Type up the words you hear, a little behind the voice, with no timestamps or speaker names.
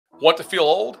Want to feel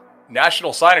old?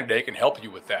 National Signing Day can help you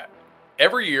with that.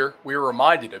 Every year, we are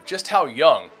reminded of just how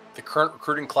young the current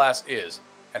recruiting class is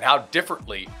and how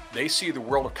differently they see the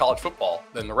world of college football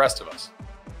than the rest of us.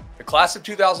 The class of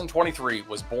 2023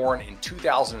 was born in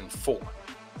 2004.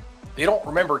 They don't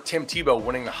remember Tim Tebow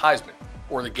winning the Heisman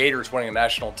or the Gators winning a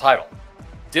national title.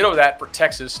 Ditto that for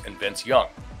Texas and Vince Young.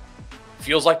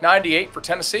 Feels like 98 for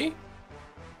Tennessee?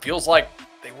 Feels like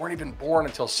they weren't even born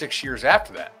until 6 years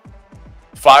after that.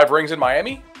 5 rings in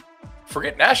Miami?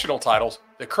 Forget national titles,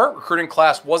 the current recruiting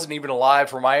class wasn't even alive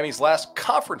for Miami's last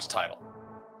conference title.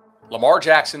 Lamar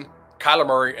Jackson, Kyler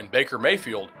Murray, and Baker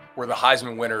Mayfield were the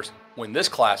Heisman winners when this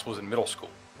class was in middle school.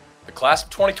 The class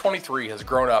of 2023 has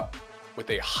grown up with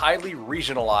a highly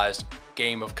regionalized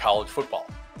game of college football.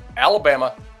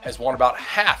 Alabama has won about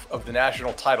half of the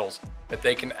national titles that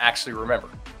they can actually remember.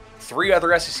 3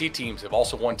 other SEC teams have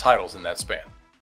also won titles in that span.